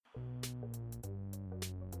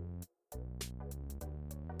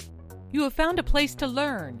You have found a place to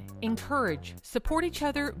learn, encourage, support each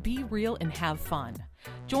other, be real, and have fun.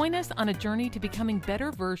 Join us on a journey to becoming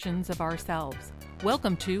better versions of ourselves.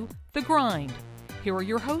 Welcome to The Grind. Here are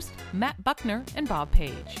your hosts, Matt Buckner and Bob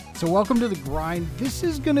Page. So welcome to The Grind. This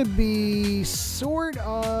is going to be sort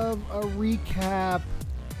of a recap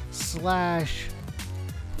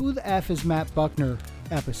 / who the F is Matt Buckner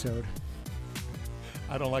episode.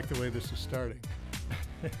 I don't like the way this is starting.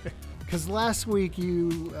 Because last week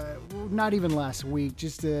not even last week,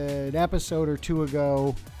 just an episode or two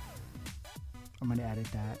ago, I'm going to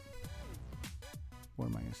edit that. What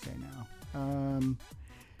am I going to say now?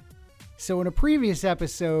 So in a previous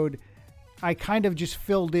episode, I kind of just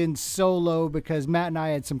filled in solo because Matt and I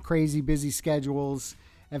had some crazy busy schedules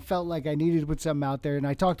and felt like I needed to put something out there. And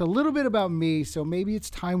I talked a little bit about me, so maybe it's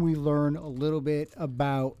time we learn a little bit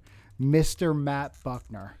about Mr. Matt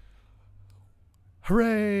Buckner.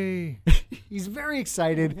 Hooray! He's very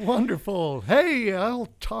excited. Wonderful. Hey, I'll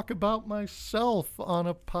talk about myself on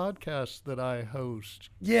a podcast that I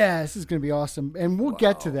host. Yeah, this is going to be awesome. And we'll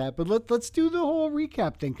get to that, but let's do the whole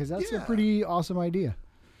recap thing because that's a pretty awesome idea.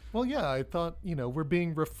 Well, yeah, I thought, we're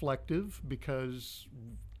being reflective because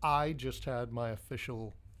I just had my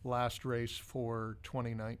official last race for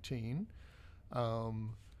 2019.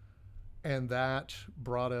 And that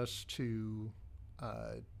brought us to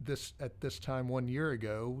at this time 1 year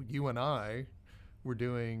ago, you and I were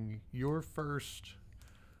doing your first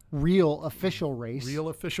real official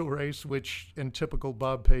race, which in typical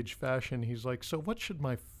Bob Page fashion, he's like, so what should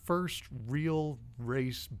my first real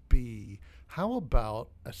race be? How about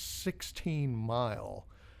a 16-mile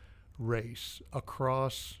race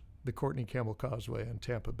across the Courtney Campbell Causeway in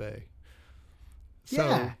Tampa Bay?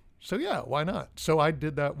 So yeah, why not? So I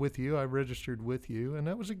did that with you. I registered with you, and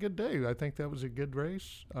that was a good day. I think that was a good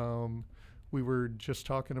race. We were just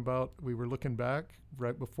talking about, we were looking back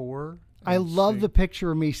right before. I love the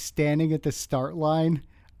picture of me standing at the start line.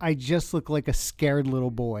 I just look like a scared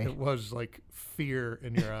little boy. It was like fear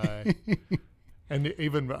in your eye. And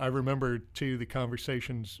even I remember, too, the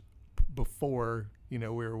conversations before, we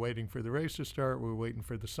were waiting for the race to start. We were waiting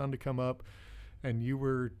for the sun to come up. And you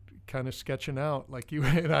were kind of sketching out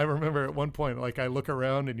and I remember at one point, I look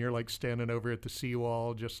around and you're standing over at the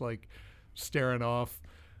seawall, just staring off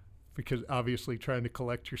because obviously trying to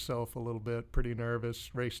collect yourself a little bit, pretty nervous,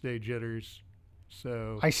 race day jitters.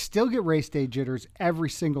 So I still get race day jitters every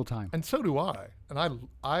single time. And so do I. And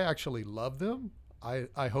I actually love them.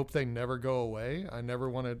 I hope they never go away. I never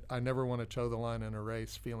want to toe the line in a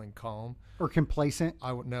race feeling calm or complacent.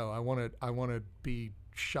 I want to be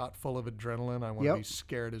shot full of adrenaline. I want to be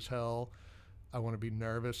scared as hell. I want to be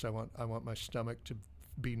nervous. I want my stomach to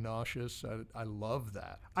be nauseous. I love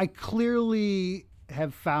that. I clearly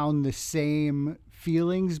have found the same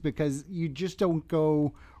feelings because you just don't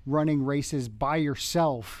go running races by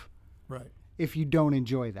yourself. Right. If you don't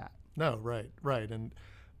enjoy that. No, right. And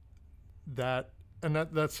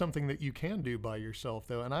that's something that you can do by yourself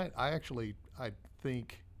though. And I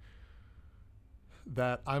think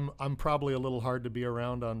that I'm probably a little hard to be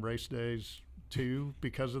around on race days too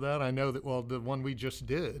because of that. I know that, the one we just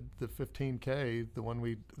did, the 15K,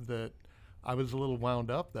 that I was a little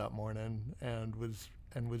wound up that morning and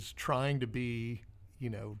was trying to be,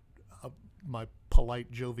 my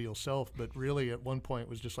polite, jovial self, but really at one point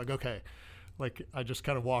was just okay, I just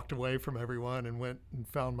kind of walked away from everyone and went and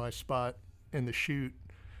found my spot in the chute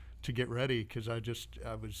to get ready because I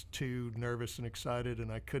was too nervous and excited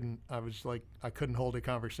and I couldn't hold a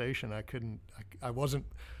conversation. I wasn't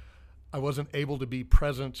able to be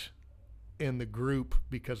present in the group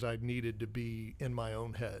because I needed to be in my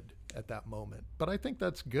own head at that moment. But I think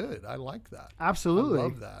that's good. I like that. Absolutely. I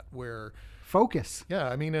love that where focus. Yeah.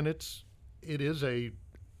 I mean, and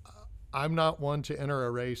I'm not one to enter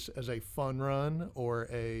a race as a fun run or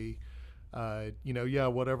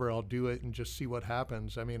whatever, I'll do it and just see what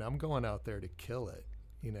happens. I mean, I'm going out there to kill it,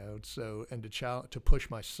 so, and to push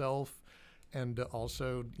myself and to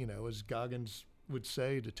also, as Goggins would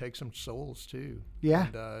say, to take some souls too.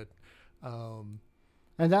 Yeah.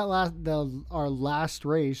 And our last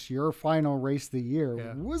race, your final race of the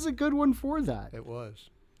year was a good one for that. It was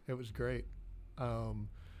great.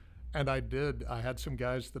 And I had some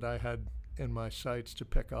guys that I had in my sights to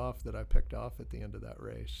pick off that I picked off at the end of that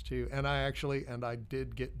race too. And I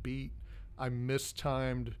did get beat. I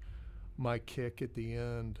mistimed my kick at the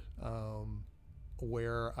end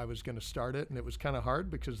where I was going to start it. And it was kind of hard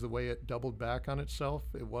because the way it doubled back on itself,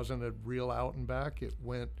 it wasn't a real out and back. It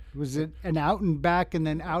went. Was it an out and back and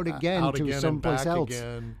then out again to someplace else?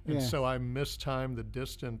 Again. And so I mistimed the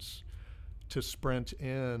distance to sprint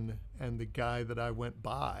in, and the guy that I went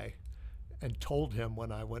by and told him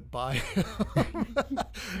when I went by him.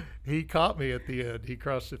 He caught me at the end. He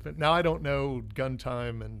crossed the finish. Now I don't know gun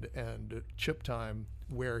time and chip time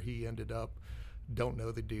where he ended up. Don't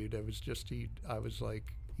know the dude. I was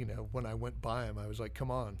like, when I went by him, I was like, come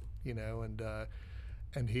on,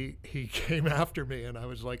 and he came after me, and I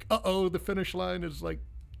was like, uh-oh, the finish line is like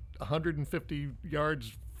 150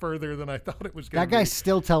 yards further than I thought it was going to be. That guy's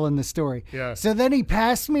still telling the story. Yeah. So then he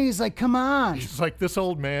passed me. He's like, come on. He's like, this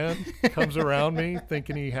old man comes around me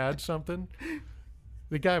thinking he had something.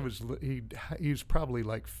 The guy was probably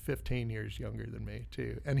like 15 years younger than me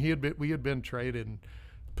too, and we had been trading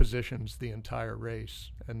positions the entire race,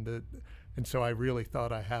 and so I really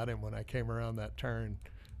thought I had him when I came around that turn,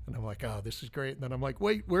 and I'm like, oh, this is great, and then I'm like,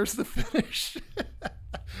 wait, where's the finish?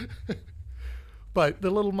 But the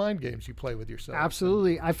little mind games you play with yourself.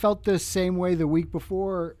 Absolutely. I felt the same way the week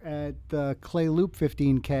before at the Clay Loop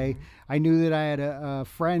 15K. Mm-hmm. I knew that I had a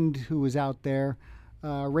friend who was out there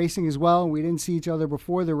racing as well. We didn't see each other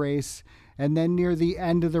before the race. And then near the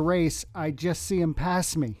end of the race, I just see him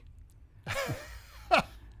pass me.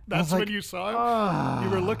 That's when you saw him? You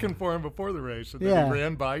were looking for him before the race, and then he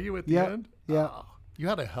ran by you at the end? Yeah. Oh, you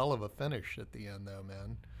had a hell of a finish at the end, though,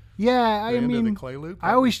 man. Yeah, I mean, the Clay Loop,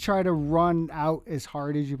 I always try to run out as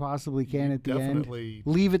hard as you possibly can at the end.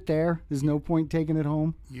 Leave it there. There's no point taking it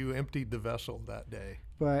home. You emptied the vessel that day.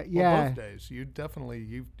 But yeah, both days. You definitely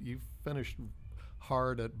you finished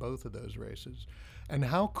hard at both of those races. And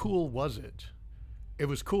how cool was it? It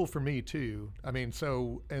was cool for me too. I mean,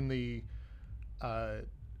 so in the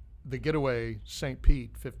Getaway St.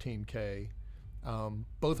 Pete 15K,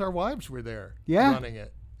 both our wives were there running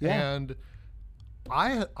it. Yeah. And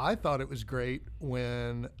I thought it was great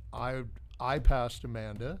when I passed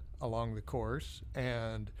Amanda along the course,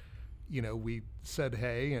 and we said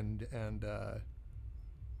hey, and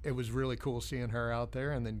it was really cool seeing her out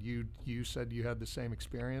there. And then you said you had the same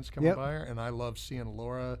experience coming by her, and I love seeing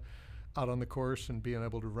Laura out on the course and being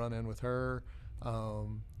able to run in with her.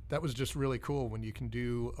 That was just really cool when you can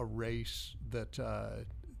do a race that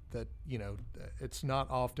it's not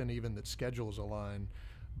often even that schedules align.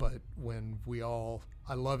 But when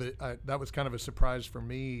I love it. That was kind of a surprise for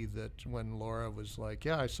me that when Laura was like,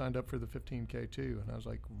 yeah, I signed up for the 15K too. And I was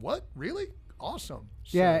like, what? Really? Awesome.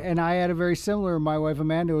 Yeah, and I had a very similar. My wife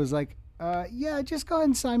Amanda was like, yeah, just go ahead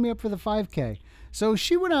and sign me up for the 5K. So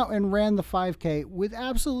she went out and ran the 5K with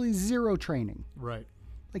absolutely zero training. Right.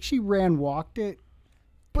 Like she walked it,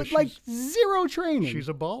 but like zero training. She's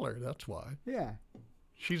a baller. That's why. Yeah.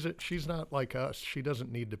 She's not like us. She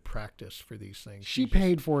doesn't need to practice for these things. She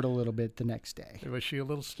paid for it a little bit the next day. Was she a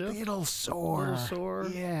little stiff? Little sore.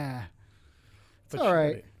 Yeah. It's all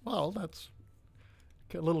right. Well, that's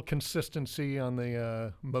a little consistency on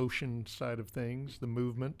the motion side of things. The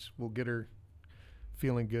movement will get her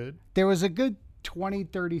feeling good. There was a good 20,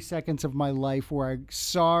 30 seconds of my life where I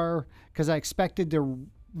saw her, because I expected to.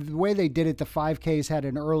 The way they did it, the 5Ks had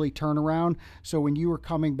an early turnaround. So when you were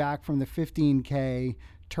coming back from the 15K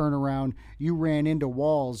turnaround, you ran into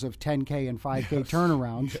walls of 10K and 5K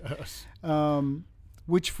turnarounds. Yes.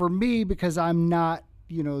 Which for me, because I'm not,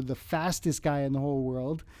 the fastest guy in the whole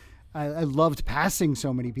world, I loved passing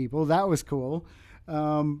so many people. That was cool.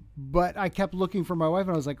 But I kept looking for my wife,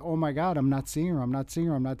 and I was like, oh my God, I'm not seeing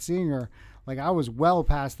her. Like I was well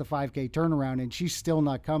past the 5K turnaround, and she's still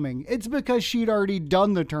not coming. It's because she'd already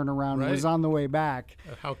done the turnaround and was on the way back.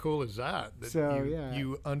 How cool is that?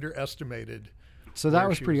 You underestimated. So that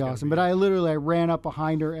was pretty awesome. But I ran up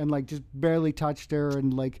behind her and like just barely touched her,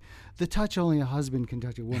 and like the touch only a husband can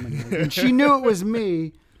touch a woman. And she knew it was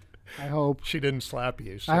me. I hope she didn't slap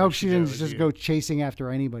you. So I hope she didn't just go chasing after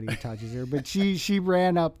anybody who touches her. But she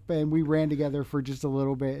ran up, and we ran together for just a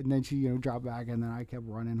little bit, and then she dropped back, and then I kept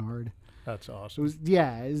running hard. That's awesome. It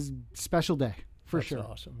was a special day for sure.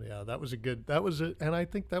 That's awesome. Yeah, and I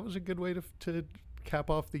think that was a good way to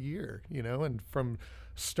cap off the year, and from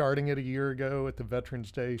starting it a year ago at the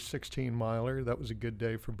Veterans Day 16 miler, that was a good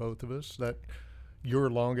day for both of us. That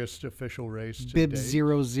your longest official race to Bib date.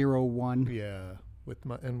 001. Yeah.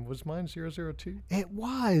 Was mine 002? It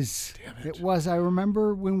was. Damn it. It was. I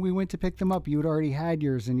remember when we went to pick them up, you had already had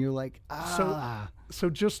yours, and you're like, So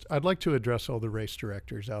just, I'd like to address all the race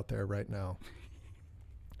directors out there right now.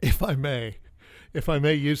 If I may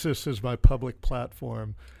use this as my public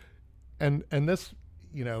platform, and this,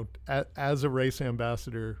 as a race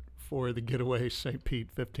ambassador for the Getaway St.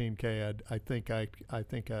 Pete 15K, I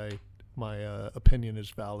think my opinion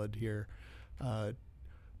is valid here.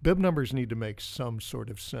 Bib numbers need to make some sort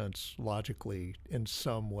of sense logically in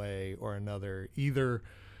some way or another, either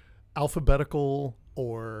alphabetical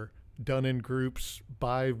or done in groups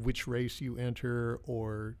by which race you enter,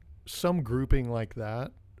 or some grouping like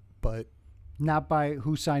that, but Not by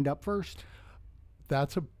who signed up first?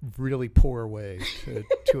 that's a really poor way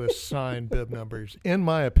to assign bib numbers, in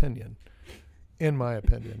my opinion.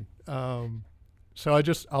 So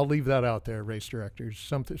I'll leave that out there, race directors.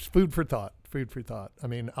 Something, food for thought. I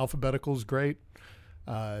mean, alphabetical is great,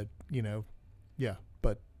 yeah,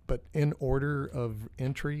 but in order of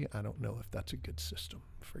entry, I don't know if that's a good system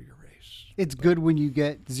for your race. It's good when you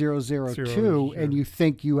get 002 and you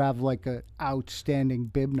think you have like a outstanding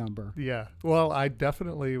bib number. Yeah. Well, I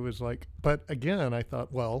definitely was like, but again, I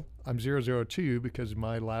thought, well, I'm 002 because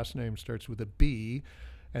my last name starts with a B,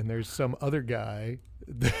 and there's some other guy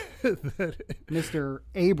that Mr.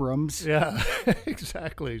 Abrams. Yeah,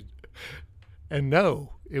 exactly. And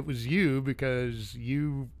no, it was you because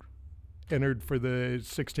you entered for the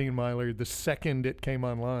 16 miler the second it came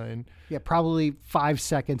online. Yeah, probably 5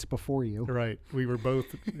 seconds before you. Right. We were both,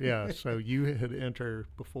 yeah. So you had entered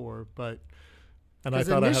before, and I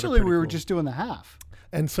thought initially I had a pretty we were cool. just doing the half.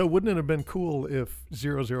 And so wouldn't it have been cool if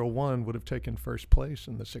 001 would have taken first place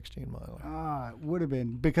in the 16 miler? It would have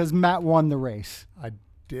been because Matt won the race. I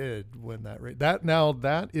did win that race.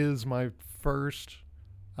 That is my first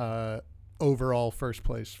overall first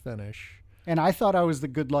place finish. And I thought I was the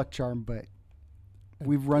good luck charm, but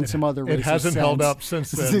we've run some other races. It hasn't held up since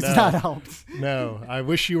then. It's not helped. No, I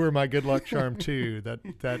wish you were my good luck charm too.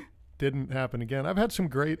 That didn't happen again. I've had some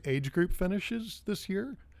great age group finishes this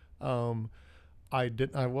year. Getaway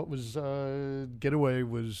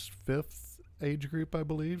was 5th age group, I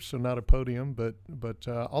believe, so not a podium, but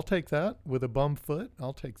I'll take that with a bum foot.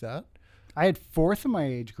 I'll take that. I had 4th in my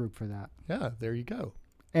age group for that. Yeah, there you go.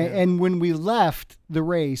 And when we left the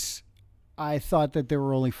race, I thought that there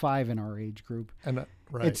were only 5 in our age group. And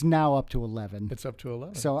right. It's now up to 11. It's up to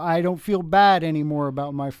 11. So I don't feel bad anymore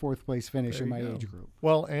about my 4th place finish There in my you go. age group.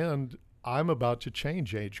 Well, and I'm about to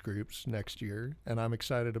change age groups next year, and I'm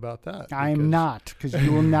excited about that. I am not, because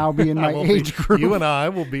you will now be in my age group. You and I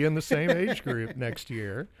will be in the same age group next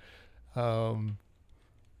year. But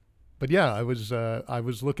yeah, I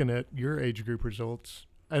was looking at your age group results,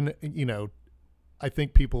 and I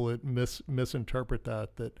think people misinterpret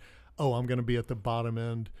that I'm going to be at the bottom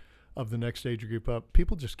end of the next age group up.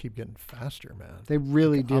 People just keep getting faster, man. They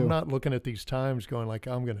really do. I'm not looking at these times going like,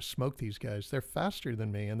 I'm going to smoke these guys. They're faster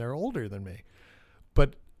than me and they're older than me.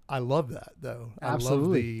 But I love that though.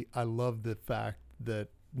 Absolutely. I love the fact that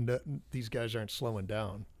these guys aren't slowing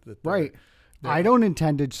down. Right. I don't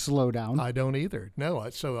intend to slow down. I don't either. No.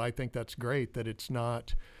 So I think that's great that it's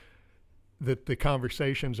not that the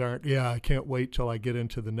conversations aren't, I can't wait till I get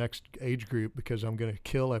into the next age group because I'm going to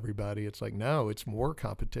kill everybody. It's like, no, it's more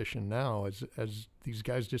competition now as these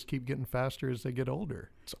guys just keep getting faster as they get older.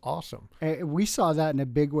 It's awesome. We saw that in a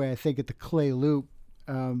big way, I think, at the Clay Loop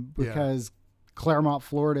because Claremont,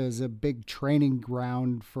 Florida is a big training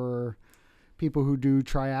ground for people who do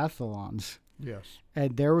triathlons. Yes.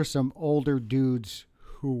 And there were some older dudes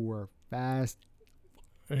who were fast.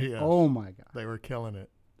 Yes. Oh, my God. They were killing it.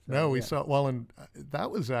 No, we saw, and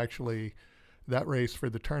that was actually that race for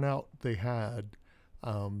the turnout they had.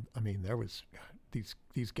 There was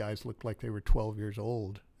these guys looked like they were 12 years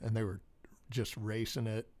old and they were just racing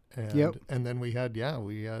it. And and then we had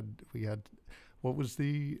what was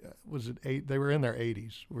was it 8? They were in their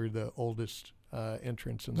 80s. Were the oldest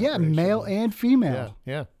entrants in that race. Male and female.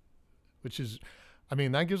 Yeah. Which is,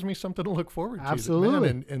 that gives me something to look forward to. Absolutely.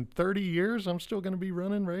 Man, in 30 years, I'm still going to be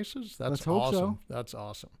running races. That's Let's hope awesome. so. That's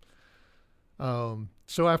awesome.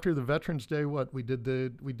 So after the Veterans Day, we did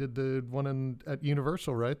the one at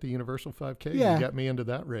Universal, right? The Universal 5K. Yeah. You got me into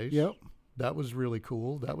that race. Yep. That was really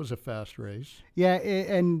cool. That was a fast race. Yeah,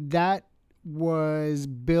 and that was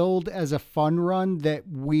billed as a fun run that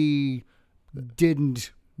we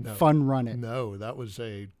didn't fun run it. No, that was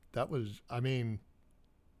a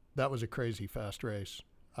crazy fast race.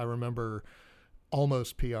 I remember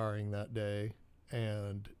almost PRing that day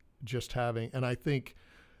and just and I think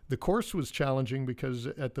the course was challenging because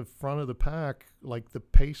at the front of the pack, like the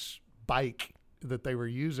pace bike that they were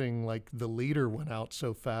using, like the leader went out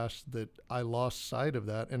so fast that I lost sight of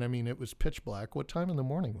that. And it was pitch black. What time in the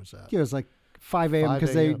morning was that? Yeah, it was like 5 a.m.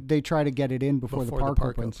 because they try to get it in before the park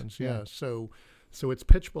opens. Yeah. So it's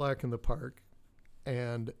pitch black in the park.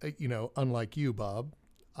 And, unlike you, Bob,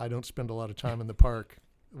 I don't spend a lot of time in the park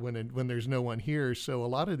when there's no one here. So a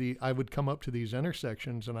lot of I would come up to these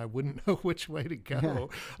intersections and I wouldn't know which way to go.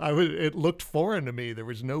 It looked foreign to me. There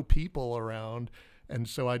was no people around. And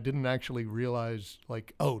so I didn't actually realize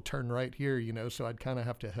turn right here, so I'd kind of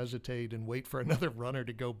have to hesitate and wait for another runner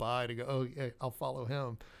to go by to go, I'll follow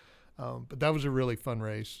him. But that was a really fun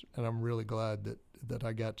race. And I'm really glad that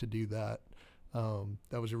I got to do that.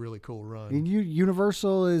 That was a really cool run. And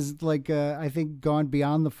Universal is like, I think, gone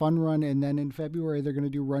beyond the fun run. And then in February, they're going to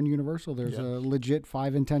do Run Universal. There's a legit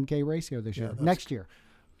 5 and 10K race here this year, next year.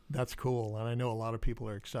 That's cool. And I know a lot of people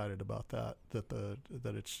are excited about that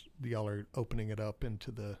it's y'all are opening it up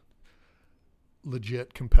into the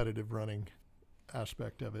legit competitive running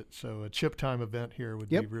aspect of it. So a chip time event here would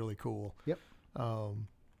be really cool. Yep.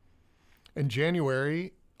 And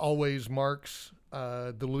January always marks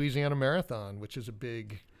the Louisiana Marathon, which is a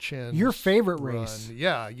big your favorite run. race.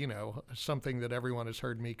 Yeah, something that everyone has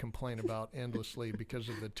heard me complain about endlessly because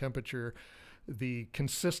of the temperature, the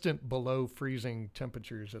consistent below freezing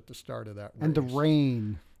temperatures at the start of that race. And the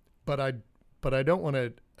rain. But I don't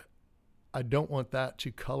want that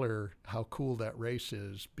to color how cool that race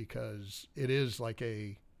is, because it is like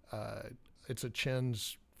it's a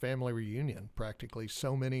Chen's family reunion practically.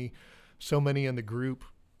 So many in the group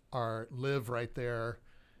live right there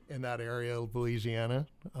in that area of Louisiana,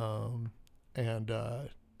 and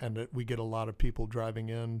we get a lot of people driving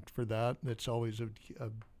in for that. It's always a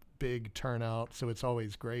big turnout, so it's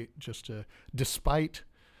always great just to, despite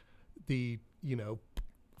the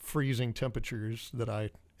freezing temperatures that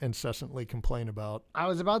I incessantly complain about. I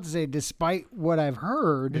was about to say, despite what I've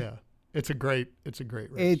heard, it's a great race.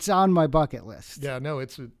 It's on my bucket list. Yeah, no,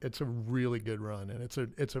 it's a really good run, and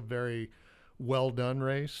it's a very well done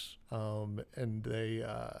race, and they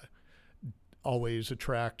always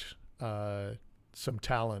attract some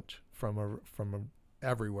talent from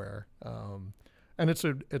everywhere, and it's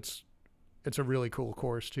a really cool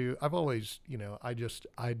course too. I've always,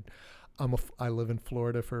 I live in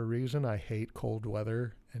Florida for a reason. I hate cold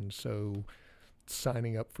weather, and so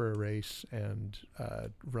signing up for a race and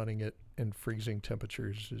running it in freezing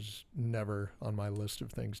temperatures is never on my list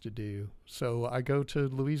of things to do. So I go to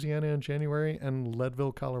Louisiana in January and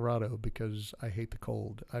Leadville, Colorado, because I hate the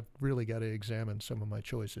cold. I've really got to examine some of my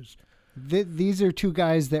choices. These are two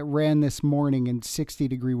guys that ran this morning in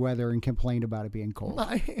 60-degree weather and complained about it being cold.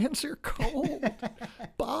 My hands are cold.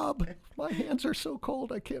 Bob, my hands are so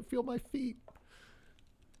cold I can't feel my feet.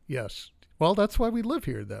 Yes. Well, that's why we live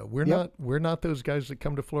here, though. We're not those guys that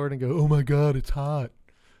come to Florida and go, "Oh my God, it's hot."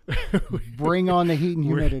 Bring on the heat and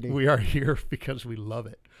humidity. We are here because we love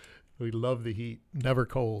it. We love the heat. Never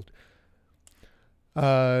cold.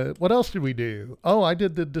 What else did we do? Oh, I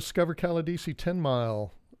did the Discover Caladesi 10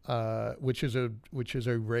 mile, which is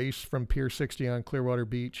a race from Pier 60 on Clearwater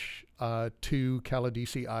Beach to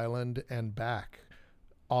Caladesi Island and back.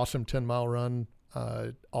 Awesome 10-mile run,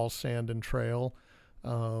 all sand and trail.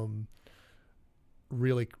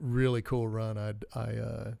 Really, really cool run.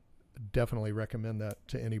 I definitely recommend that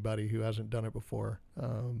to anybody who hasn't done it before.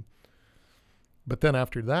 But then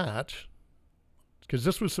after that, because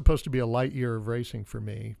this was supposed to be a light year of racing for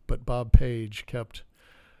me, but Bob Page kept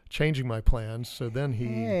changing my plans. So then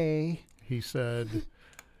he said,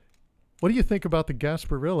 "What do you think about the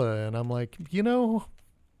Gasparilla?" And I'm like,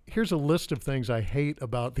 here's a list of things I hate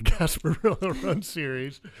about the Gasparilla Run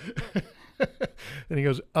Series. And he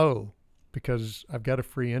goes, "Oh, because I've got a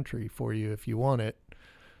free entry for you if you want it."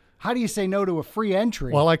 How do you say no to a free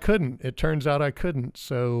entry? Well, I couldn't. It turns out I couldn't.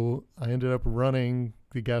 So I ended up running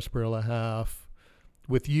the Gasparilla half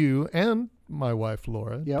with you, and my wife,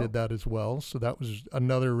 Laura, did that as well. So that was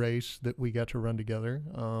another race that we got to run together.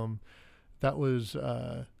 That was,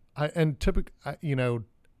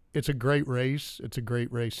 it's a great race. It's a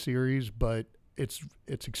great race series, but it's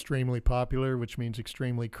extremely popular, which means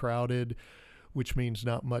extremely crowded, which means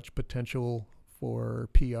not much potential for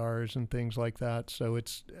PRs and things like that. So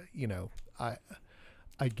it's, I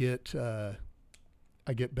get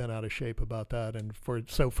bent out of shape about that. And for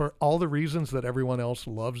all the reasons that everyone else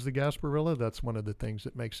loves the Gasparilla, that's one of the things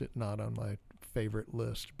that makes it not on my favorite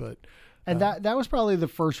list. But that was probably the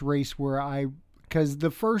first race where because the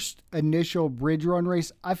first initial bridge run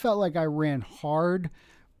race, I felt like I ran hard,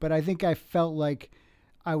 but I think I felt like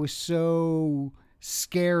I was so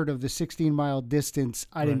scared of the 16-mile distance,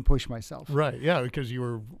 I didn't push myself. Right, yeah, because you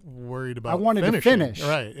were worried about I wanted finishing. to finish.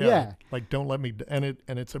 Right, yeah. Like, don't let me, and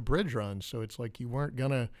it's a bridge run, so it's like you weren't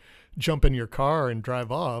going to jump in your car and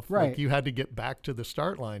drive off. Right. Like, you had to get back to the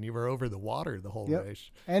start line. You were over the water the whole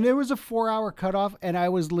race. And it was a 4-hour cutoff, and I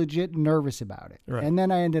was legit nervous about it. Right. And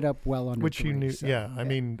then I ended up well under Which you knew, so, I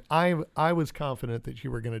mean, I was confident that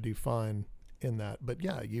you were going to do fine in that. But,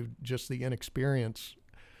 yeah, just the inexperience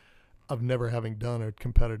of never having done a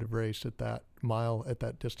competitive race at that mile, at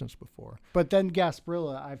that distance before. But then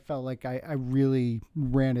Gasparilla, I felt like I really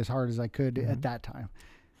ran as hard as I could at that time.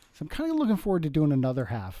 So I'm kind of looking forward to doing another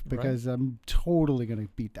half because I'm totally going to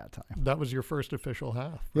beat that time. That was your first official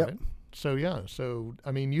half, Yep. right? So yeah. So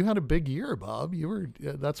I mean, you had a big year, Bob. You were.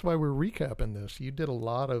 That's why we're recapping this. You did a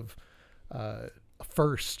lot of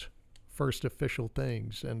first official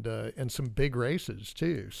things and some big races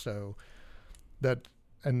too. So that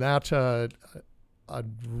a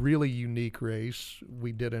really unique race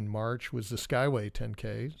we did in March was the Skyway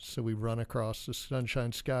 10K. So we run across the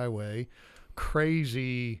Sunshine Skyway.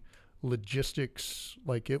 Crazy logistics.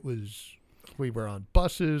 Like we were on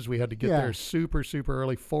buses. We had to get there super, super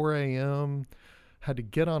early, 4 a.m. Had to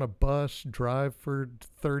get on a bus, drive for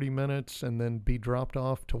 30 minutes, and then be dropped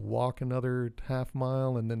off to walk another half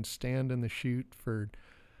mile and then stand in the chute for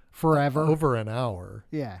forever, over an hour.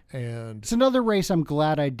 Yeah. And it's another race I'm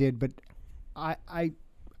glad I did, but I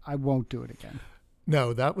won't do it again.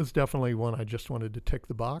 No, that was definitely one I just wanted to tick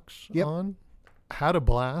the box Yep. on. Had a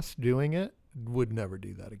blast doing it. Would never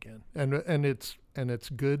do that again. And it's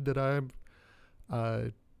good that I've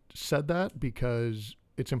said that, because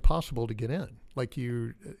it's impossible to get in. Like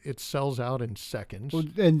it sells out in seconds. Well,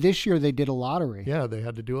 and this year they did a lottery. Yeah, they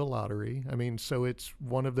had to do a lottery. I mean, so it's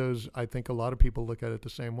one of those, I think a lot of people look at it the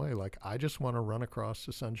same way. Like, I just want to run across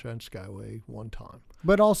the Sunshine Skyway one time.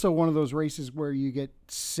 But also one of those races where you get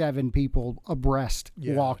 7 people abreast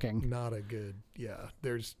walking. Not a good,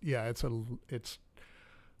 it's,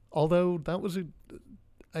 although that was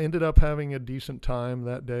I ended up having a decent time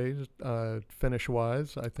that day, finish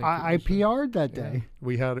wise. I think I PR'd that day.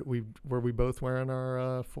 We had it. Were we both wearing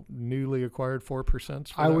our newly acquired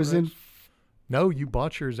 4%? I was race? No, you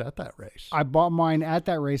bought yours at that race. I bought mine at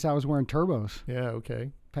that race. I was wearing turbos. Yeah,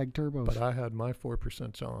 okay. Peg turbos. But I had my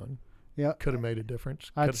 4% on. Yeah, could have made a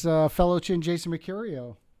difference. That's fellow chin Jason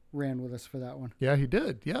Mercurio ran with us for that one. Yeah, he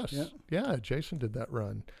did. Yes. Yeah, Jason did that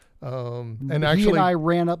run. And actually, he and I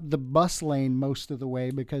ran up the bus lane most of the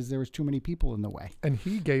way because there was too many people in the way. And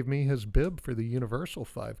he gave me his bib for the Universal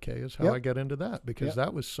 5K is how I got into that, because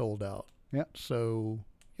that was sold out. Yeah. So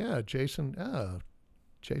yeah, Jason's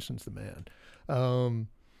the man.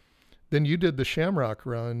 Then you did the Shamrock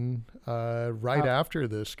run after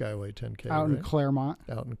the Skyway 10K. Out in Claremont.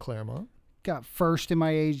 Out in Claremont. Got first in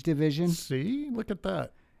my age division. See, look at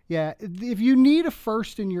that. Yeah, if you need a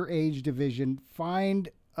first in your age division, find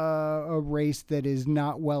a race that is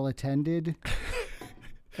not well attended.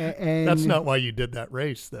 And that's not why you did that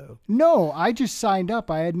race, though. No, I just signed up.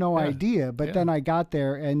 I had no idea, but then I got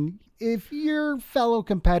there, and if your fellow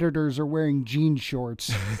competitors are wearing jean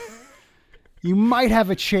shorts, you might have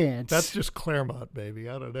a chance. That's just Claremont, baby.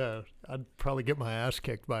 I don't know. I'd probably get my ass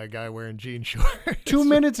kicked by a guy wearing jean shorts. 2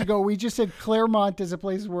 minutes ago, we just said Claremont is a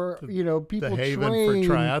place where people the haven train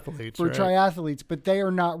for triathletes. Triathletes, but they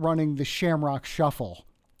are not running the Shamrock Shuffle.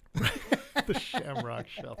 The Shamrock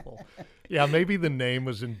Shuffle. Yeah, maybe the name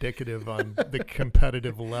was indicative on the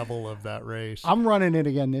competitive level of that race. I'm running it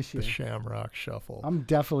again this year. The Shamrock Shuffle. I'm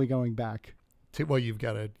definitely going back. Well, you've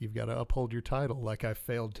got to uphold your title, like I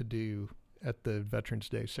failed to do at the Veterans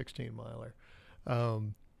Day 16 miler.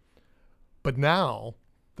 But now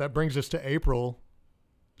that brings us to April,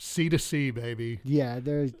 C2C, baby. Yeah,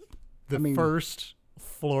 first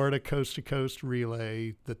Florida coast to coast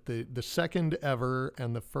relay, that the second ever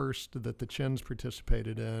and the first that the Chins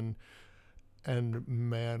participated in. And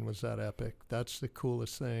man, was that epic. That's the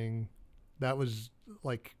coolest thing. That was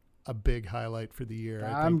like a big highlight for the year.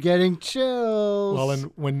 I'm getting chills. Well,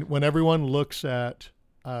 and when everyone looks at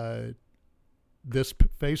this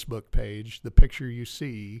Facebook page, the picture you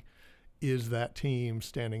see is that team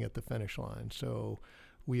standing at the finish line. So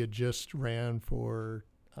we had just ran for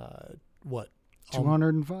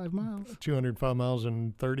 205 miles. 205 miles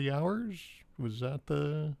in 30 hours. Was that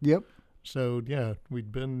the? Yep. So yeah,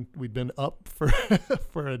 we'd been up for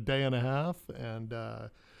for a day and a half, and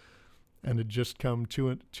had just come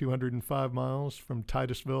 205 miles from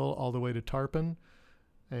Titusville all the way to Tarpon,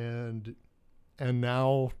 and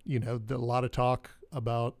now a lot of talk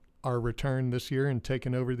about our return this year and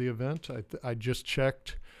taking over the event. I just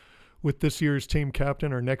checked with this year's team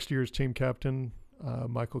captain or next year's team captain,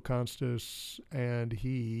 Michael Constas, and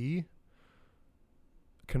he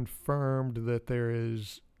confirmed that there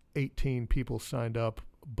is 18 people signed up,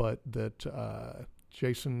 but that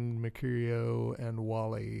Jason Mercurio and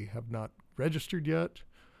Wally have not registered yet.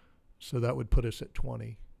 So that would put us at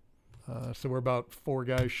 20. So we're about 4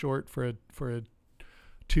 guys short for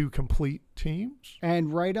 2 complete teams.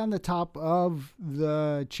 And right on the top of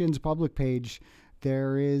the Chins public page,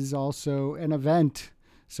 there is also an event,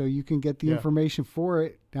 so you can get the information for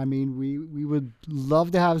it. I mean, we would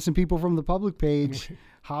love to have some people from the public page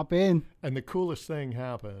hop in. And the coolest thing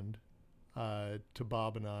happened to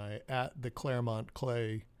Bob and I at the Claremont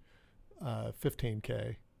Clay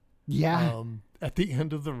 15K. Yeah. At the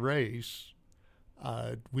end of the race,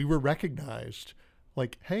 we were recognized.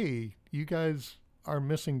 Like, hey, you guys are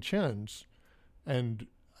missing chins, and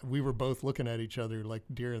we were both looking at each other like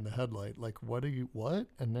deer in the headlight. Like, what?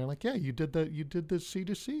 And they're like, yeah, you did the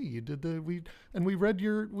C2C. You did we read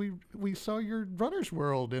we saw your Runner's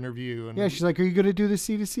World interview. And yeah, she's like, are you going to do the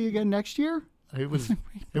C2C again next year? It was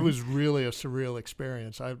really a surreal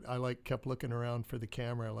experience. I like kept looking around for the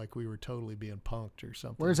camera like we were totally being punked or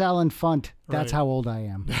something. Where's Alan Funt? That's Right. how old I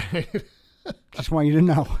am. Just want you to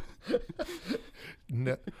know.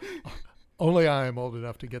 No, only I am old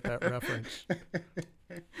enough to get that reference.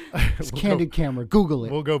 It's Candid Camera. Google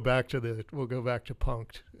it. We'll go back to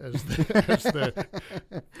punked as the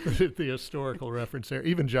historical reference there.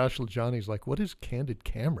 Even Josh LaJohnny's like, what is Candid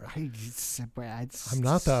Camera? I'm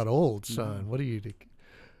not that old, son. What do you do?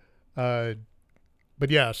 But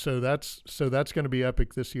yeah, so that's going to be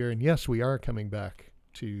epic this year. And yes, we are coming back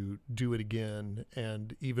to do it again,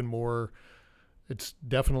 and even more. It's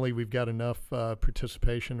definitely, we've got enough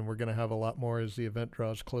participation, and we're going to have a lot more as the event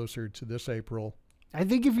draws closer to this April. I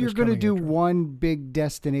think if you're going to do one big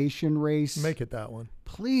destination race, make it that one.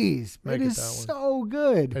 Please. Make it it is that one. so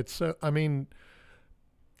good. It's so, I mean,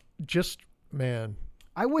 just, man.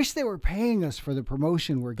 I wish they were paying us for the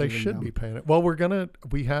promotion we're They giving should them. be paying it. Well,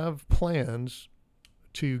 we have plans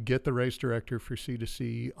to get the race director for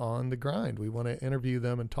C2C on the grind. We want to interview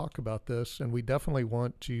them and talk about this, and we definitely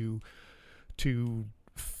want to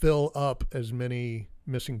fill up as many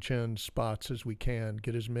missing chins spots as we can,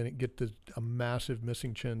 get a massive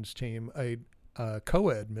missing chins team, a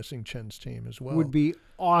co-ed missing chins team as well. Would be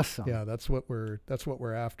awesome. Yeah, that's what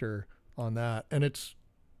we're after on that. And it's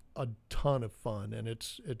a ton of fun, and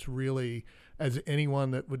it's really, as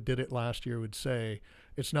anyone that did it last year would say,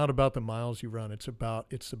 it's not about the miles you run. It's about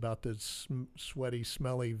the sweaty,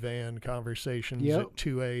 smelly van conversations at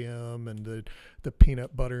 2 a.m. and the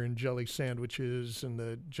peanut butter and jelly sandwiches and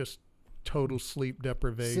the just total sleep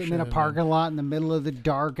deprivation. Sitting in a parking lot in the middle of the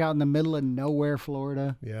dark, out in the middle of nowhere,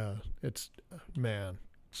 Florida. Yeah, it's, man,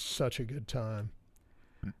 such a good time.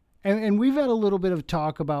 And we've had a little bit of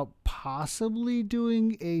talk about possibly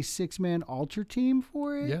doing a 6-man ultra team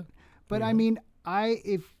for it. Yeah. But yeah. I mean,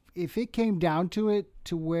 if it came down to it,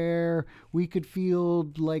 to where we could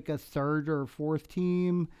field like a third or fourth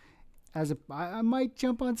team, I might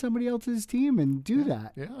jump on somebody else's team and do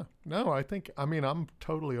that. Yeah. No, I'm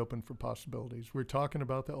totally open for possibilities. We're talking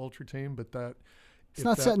about the ultra team, but it's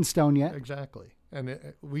not set in stone yet. Exactly.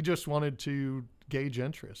 And we just wanted to gauge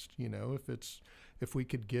interest, if we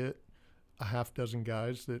could get a half dozen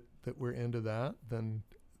guys that were into that, then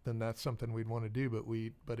that's something we'd want to do.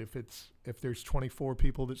 But if there's 24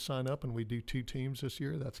 people that sign up and we do 2 teams this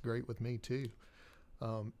year, that's great with me too.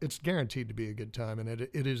 It's guaranteed to be a good time, and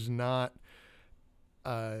it is not.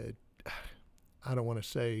 I don't want to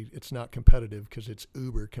say it's not competitive, because it's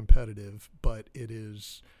uber competitive, but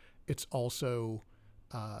it's also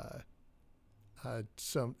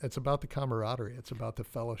it's about the camaraderie. It's about the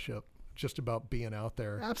fellowship. Just about being out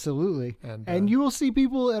there. Absolutely. And you will see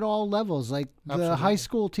people at all levels. Like the high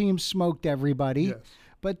school team smoked everybody. Yes.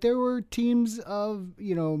 But there were teams of,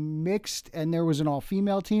 mixed, and there was an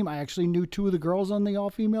all-female team. I actually knew 2 of the girls on the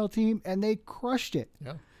all-female team, and they crushed it.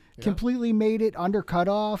 Yeah. Completely made it under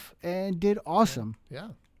cutoff and did awesome. Yeah.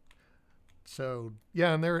 So,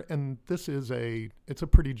 yeah, and this is it's a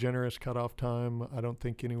pretty generous cutoff time. I don't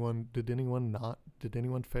think did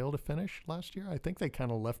anyone fail to finish last year? I think they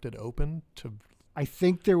kind of left it open to. I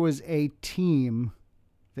think there was a team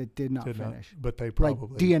that did not finish. But they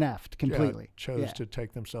probably DNF'd completely. Chose to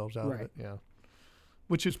take themselves out of it. Yeah.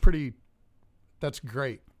 Which is that's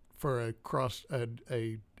great for a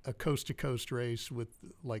coast-to-coast race with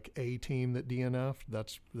like a team that DNF'd.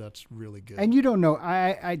 That's really good. And you don't know.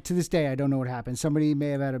 I to this day, I don't know what happened. Somebody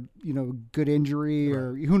may have had a good injury,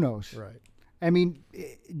 or who knows. Right. I mean,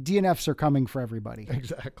 DNFs are coming for everybody.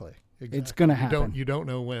 Exactly. It's going to happen. You don't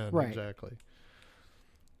know when. Right. Exactly.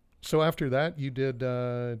 So after that, you did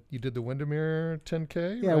the Windermere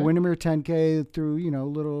 10K. Yeah, right? Windermere 10K through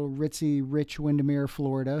little ritzy, rich Windermere,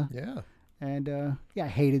 Florida. Yeah. And I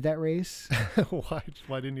hated that race. Why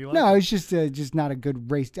didn't you like it? No, it's just not a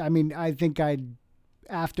good race. I mean, I think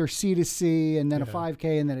after C2C and then a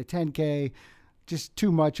 5K and then a 10K, just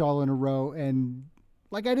too much all in a row. And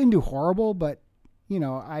I didn't do horrible, but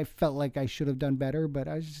I felt like I should have done better, but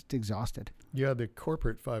I was just exhausted. You had the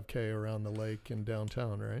corporate 5K around the lake in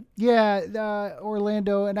downtown, right? Yeah,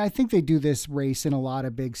 Orlando, and I think they do this race in a lot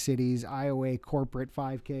of big cities, Iowa corporate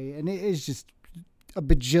 5K, and it is just a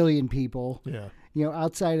bajillion people. Yeah.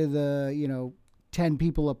 Outside of the, 10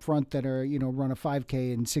 people up front that are, run a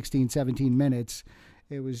 5K in 16, 17 minutes,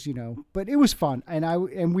 It was, but it was fun.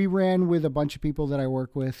 And we ran with a bunch of people that I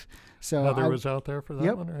work with. So Heather was out there for that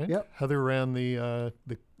Yep, one, right? yep. Heather ran the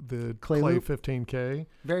Clay Clay Loop. 15K.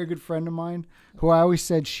 Very good friend of mine who I always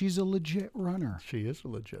said she's a legit runner. She is a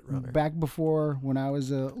legit runner. Back before when I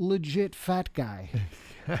was a legit fat guy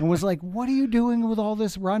and was like, what are you doing with all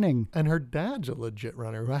this running? And her dad's a legit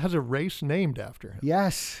runner who has a race named after him.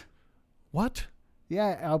 Yes. What?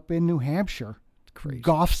 Yeah, up in New Hampshire. Crazy.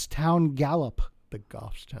 Goffstown Gallop. The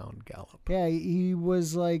Goffstown Gallop. Yeah, he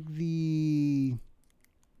was like He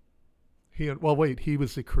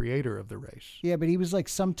was the creator of the race. Yeah, but he was like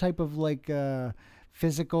some type of like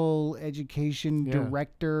physical education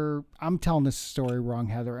director. I'm telling this story wrong,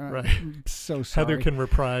 Heather. Right. I'm so sorry. Heather can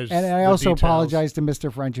reprise. And I the also details. apologize to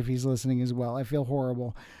Mr. French if he's listening as well. I feel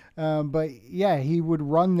horrible. But yeah, he would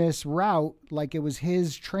run this route like it was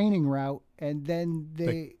his training route, and then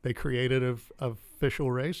they created a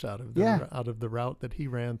official race out of the route that he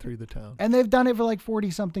ran through the town. And they've done it for like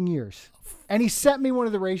 40 something years. And he sent me one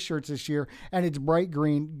of the race shirts this year, and it's bright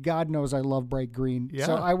green. God knows I love bright green. Yeah.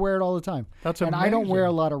 So I wear it all the time. That's and amazing. I don't wear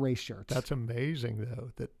a lot of race shirts. That's amazing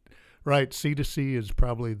though. Right, C2C is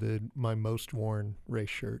probably my most worn race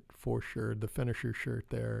shirt for sure. The finisher shirt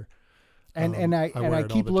there. And I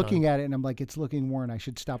keep looking time. at it, and I'm like, it's looking worn. I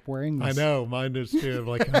should stop wearing this. I know, mine is too. I'm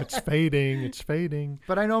like, it's fading, it's fading.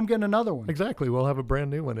 But I know I'm getting another one. Exactly. We'll have a brand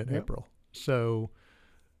new one in April. So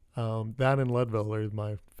that and Leadville are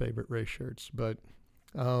my favorite race shirts. But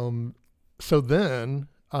so then,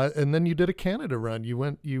 and then you did a Canada run.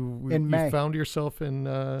 You found yourself in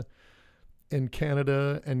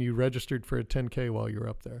Canada, and you registered for a 10K while you were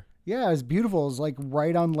up there. Yeah, it was beautiful. It was like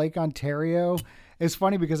right on Lake Ontario. It's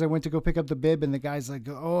funny because I went to go pick up the bib, and the guy's like,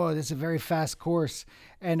 oh, this is a very fast course.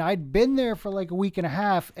 And I'd been there for like a week and a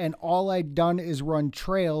half, and all I'd done is run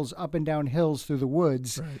trails up and down hills through the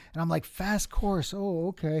woods. Right. And I'm like, fast course. Oh,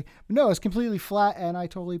 okay. But no, it's completely flat, and I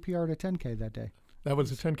totally PR'd a 10K that day. That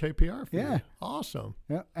was a 10K PR for Yeah. you. Awesome.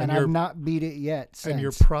 Yeah, and I've not beat it yet since. And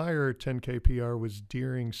your prior 10K PR was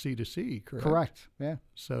during C2C, correct? Correct, yeah.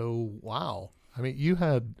 So, wow. I mean, you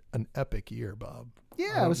had an epic year, Bob.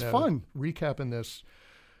 Yeah, it was fun. Recapping this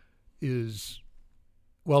is,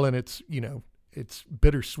 well, and it's, it's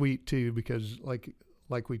bittersweet too, because like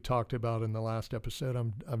we talked about in the last episode,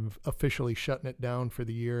 I'm officially shutting it down for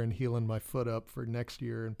the year and healing my foot up for next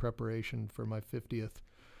year in preparation for my 50th.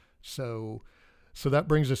 So that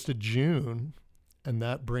brings us to June, and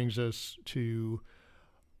that brings us to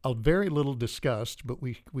a very little discussed, but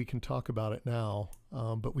we can talk about it now.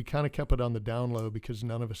 But we kind of kept it on the down low because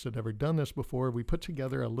none of us had ever done this before. We put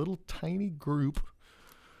together a little tiny group,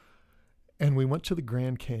 and we went to the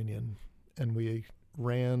Grand Canyon, and we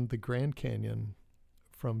ran the Grand Canyon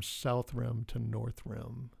from South Rim to North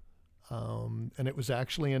Rim. And it was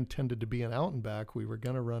actually intended to be an out and back. We were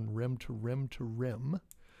going to run rim to rim to rim.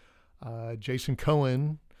 Jason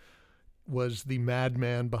Cohen was the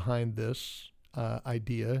madman behind this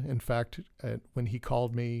idea. In fact, when he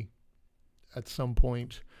called me at some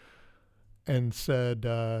point and said,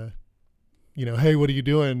 hey, what are you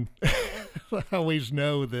doing? I always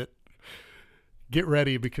know that get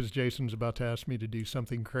ready because Jason's about to ask me to do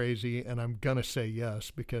something crazy, and I'm going to say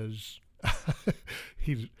yes because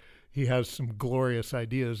he has some glorious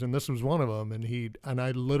ideas, and this was one of them. And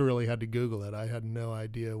I literally had to Google it. I had no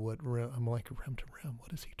idea what rim. I'm like, rim to rim.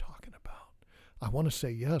 What is he talking about? I want to say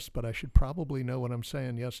yes, but I should probably know what I'm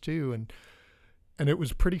saying yes to. And it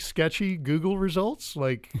was pretty sketchy Google results.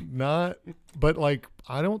 Like not, but like,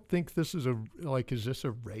 I don't think this is is this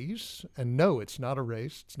a race? And no, it's not a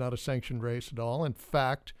race. It's not a sanctioned race at all. In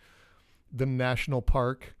fact, the national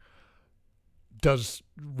park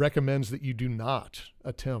recommends that you do not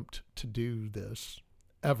attempt to do this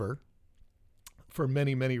ever for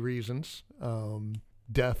many, many reasons.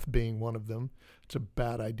 Death being one of them. It's a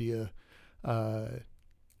bad idea.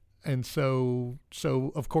 And so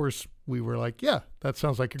of course we were like, yeah, that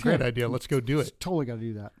sounds like a great idea. Let's go do it. Totally got to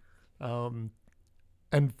do that.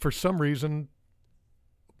 And for some reason,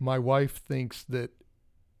 my wife thinks that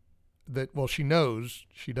well, she knows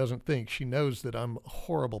that I'm a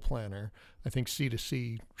horrible planner. I think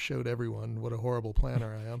C2C showed everyone what a horrible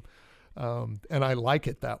planner I am. And I like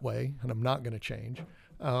it that way, and I'm not going to change.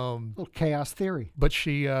 Little chaos theory. But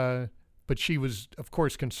she was, of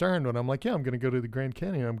course, concerned when I'm like, yeah, I'm going to go to the Grand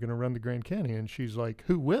Canyon. I'm going to run the Grand Canyon. And she's like,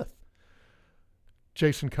 who with?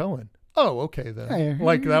 Jason Cohen. Oh, okay then. Hey,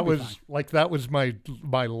 that was my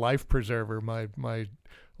life preserver. My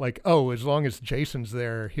as long as Jason's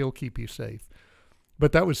there, he'll keep you safe.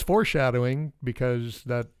 But that was foreshadowing because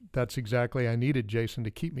that's exactly, I needed Jason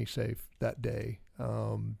to keep me safe that day.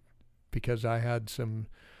 Because I had some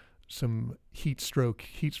some heat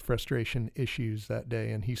frustration issues that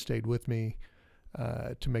day, and he stayed with me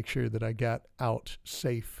to make sure that I got out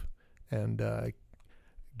safe and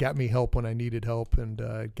got me help when I needed help and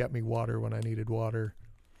got me water when I needed water.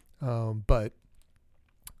 But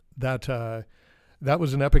that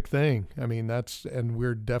was an epic thing. I mean, and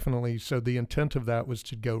we're definitely, so the intent of that was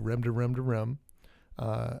to go rim to rim to rim.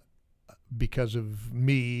 Because of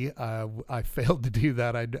me, I failed to do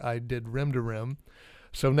that. I did rim to rim.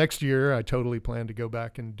 So next year, I totally plan to go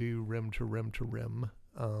back and do rim to rim to rim.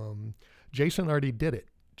 Jason already did it.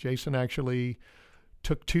 Jason actually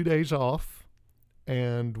took 2 days off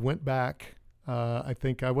and went back. I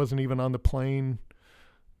think I wasn't even on the plane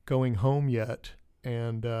going home yet.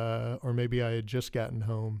 And or maybe I had just gotten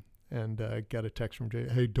home and got a text from Jay,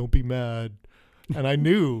 hey, don't be mad. And I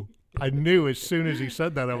knew as soon as he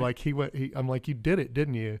said that, I'm like, I'm like, you did it,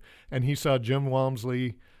 didn't you? And he saw Jim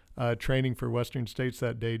Walmsley training for Western States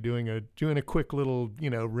that day, doing a quick little,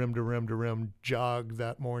 rim to rim to rim jog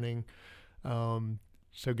that morning.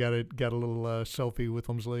 So got a little selfie with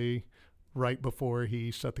Walmsley right before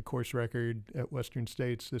he set the course record at Western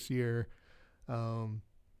States this year. And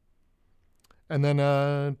then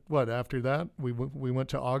after that, we went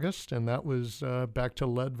to August, and that was back to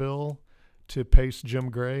Leadville to pace Jim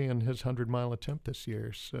Gray in his 100-mile attempt this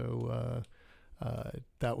year. So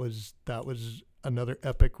that was another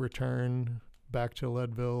epic return back to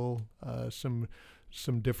Leadville. Some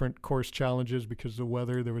different course challenges because of the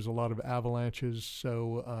weather. There was a lot of avalanches,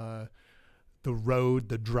 so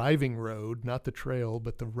the driving road, not the trail,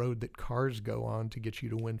 but the road that cars go on to get you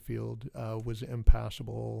to Winfield was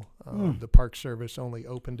impassable. The Park Service only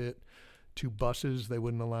opened it to buses. They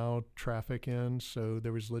wouldn't allow traffic in, so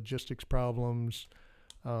there was logistics problems.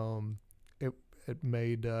 It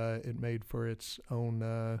made for its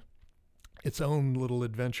own little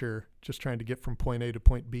adventure, just trying to get from point A to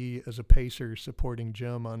point B as a pacer, supporting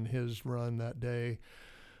Jim on his run that day.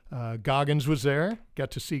 Goggins was there.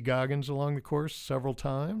 Got to see Goggins along the course several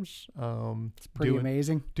times. It's pretty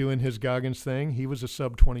amazing. Doing his Goggins thing. He was a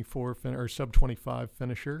sub 24 or sub 25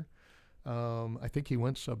 finisher. I think he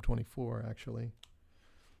went sub 24 actually.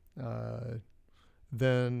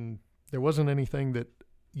 Then there wasn't anything that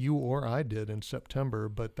you or I did in September,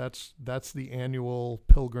 but that's the annual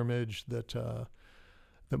pilgrimage that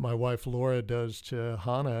my wife Laura does to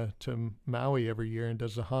Hana, to Maui every year, and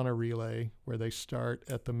does the Hana relay, where they start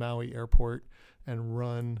at the Maui airport and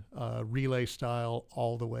run relay style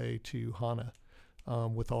all the way to Hana,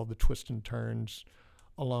 with all the twists and turns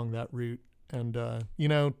along that route. And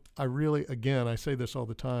I really, again, I say this all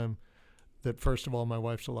the time, that first of all, my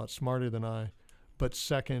wife's a lot smarter than I, but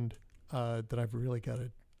second, that I've really got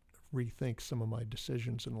to rethink some of my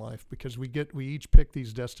decisions in life, because we each pick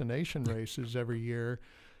these destination races every year.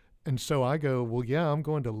 And so I go, well, yeah, I'm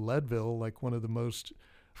going to Leadville, like one of the most,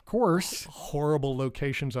 of course, horrible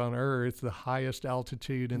locations on earth, the highest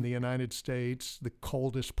altitude in the United States, the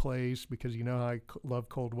coldest place, because you know how I love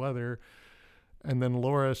cold weather. And then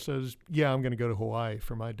Laura says, yeah, I'm going to go to Hawaii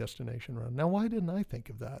for my destination run. Now, why didn't I think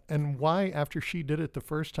of that? And why, after she did it the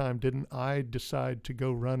first time, didn't I decide to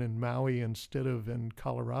go run in Maui instead of in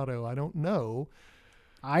Colorado? I don't know.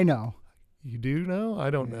 I know. You do know? I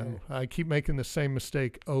don't know. I keep making the same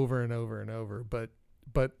mistake over and over and over. But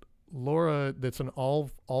Laura, that's an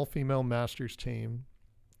all-female masters team.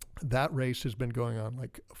 That race has been going on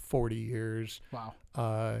like 40 years.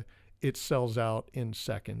 Wow. It sells out in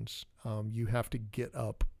seconds. You have to get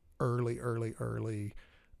up early,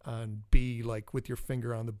 and be like with your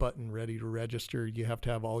finger on the button, ready to register. You have to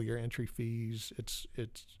have all your entry fees.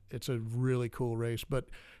 It's a really cool race, but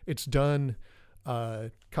it's done.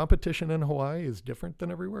 Competition in Hawaii is different than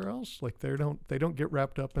everywhere else. Like they don't get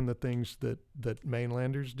wrapped up in the things that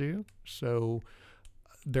mainlanders do. So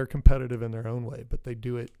they're competitive in their own way, but they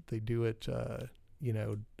do it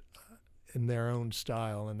in their own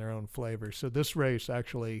style and their own flavor. So this race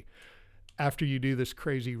actually, after you do this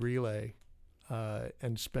crazy relay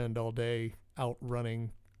and spend all day out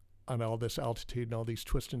running on all this altitude and all these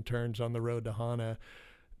twists and turns on the road to Hana,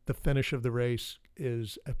 the finish of the race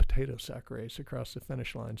is a potato sack race across the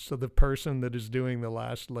finish line. So the person that is doing the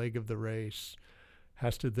last leg of the race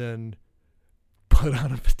has to then put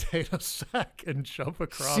on a potato sack and jump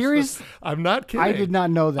across. Seriously? I'm not kidding. I did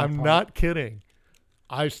not know that. I'm part. not kidding.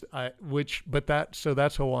 So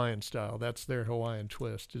that's Hawaiian style. That's their Hawaiian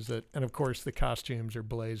twist. And of course the costumes are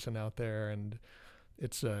blazing out there, and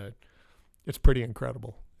it's pretty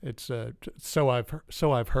incredible. It's so I've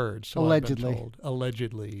heard. So allegedly. I've been told.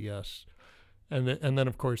 Allegedly, yes. And then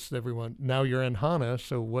of course everyone, now you're in Hana,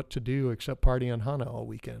 so what to do except party in Hana all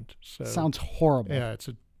weekend? So sounds horrible. Yeah,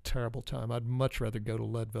 terrible time. I'd much rather go to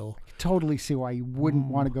Leadville. Totally see why you wouldn't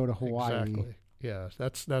want to go to Hawaii. Exactly. Yeah,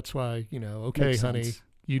 that's why, okay, Makes honey, sense.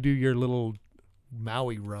 you do your little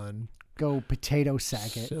Maui run. Go potato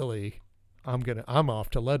sack it. Silly. I'm off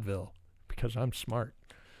to Leadville because I'm smart.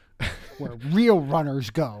 Where real runners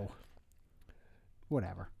go.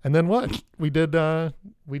 Whatever. And then what? We did that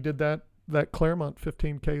Claremont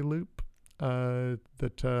 15K loop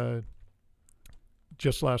that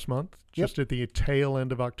just last month, just at the tail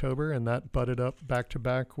end of October, and that butted up back to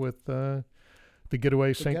back with the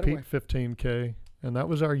Getaway St. Pete 15K, and that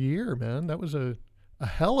was our year, man. That was a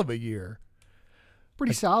hell of a year.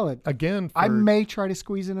 Pretty solid. Again, I may try to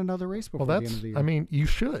squeeze in another race before the end of the year. I mean, you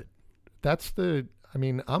should.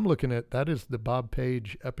 I'm looking at that is the Bob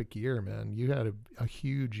Page epic year, man. You had a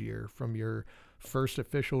huge year from your first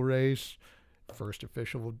official race, first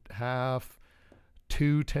official half,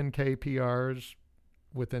 2 10K PRs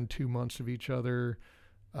within 2 months of each other.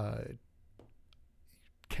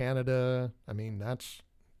 Canada. I mean,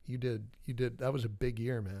 you did. That was a big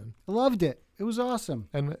year, man. I loved it. It was awesome.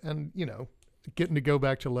 And getting to go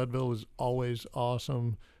back to Leadville was always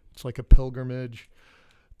awesome. It's like a pilgrimage.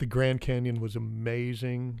 The Grand Canyon was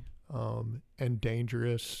amazing and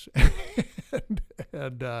dangerous,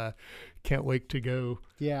 and can't wait to go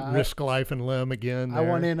risk life and limb again. There. I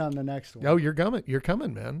want in on the next one. Oh, you're coming. You're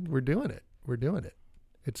coming, man. We're doing it.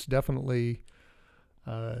 It's definitely,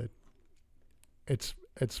 it's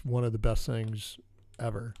one of the best things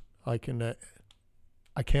ever. I can't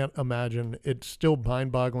imagine. It's still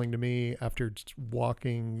mind-boggling to me after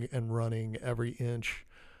walking and running every inch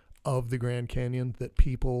of the Grand Canyon that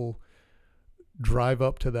people drive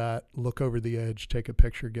up to that, look over the edge, take a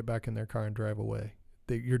picture, get back in their car and drive away.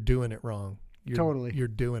 You're doing it wrong. You're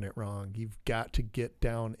doing it wrong. You've got to get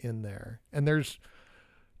down in there. And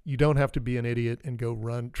you don't have to be an idiot and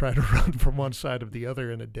try to run from one side of the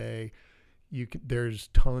other in a day. There's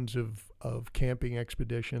tons of camping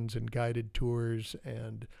expeditions and guided tours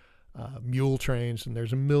and mule trains, and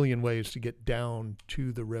there's a million ways to get down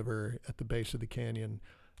to the river at the base of the canyon.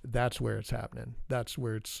 That's where it's happening. That's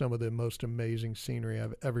where some of the most amazing scenery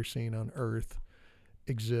I've ever seen on Earth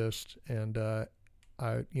exists. And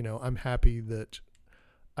I'm happy that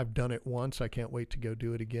I've done it once. I can't wait to go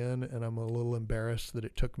do it again. And I'm a little embarrassed that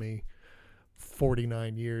it took me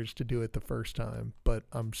 49 years to do it the first time. But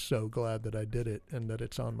I'm so glad that I did it and that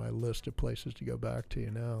it's on my list of places to go back to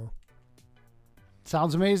now.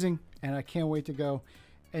 Sounds amazing, and I can't wait to go.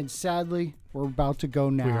 And sadly, we're about to go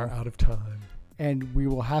now. We are out of time. And we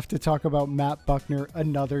will have to talk about Matt Buckner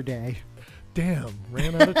another day. Damn,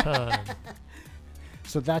 ran out of time.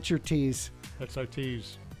 So that's your tease. That's our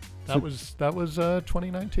tease. That was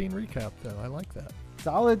 2019 recap, though. I like that.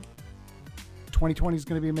 Solid. 2020 is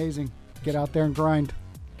going to be amazing. Get out there and grind.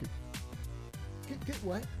 Get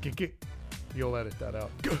what? You'll edit that out.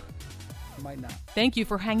 Might not. Thank you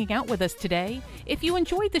for hanging out with us today. If you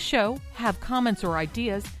enjoyed the show, have comments or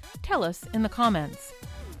ideas, tell us in the comments.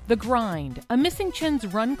 The Grind, a Missing Chins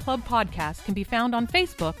Run Club podcast, can be found on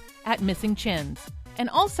Facebook at Missing Chins and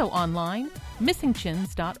also online,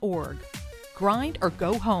 missingchins.org. Grind or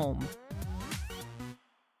go home.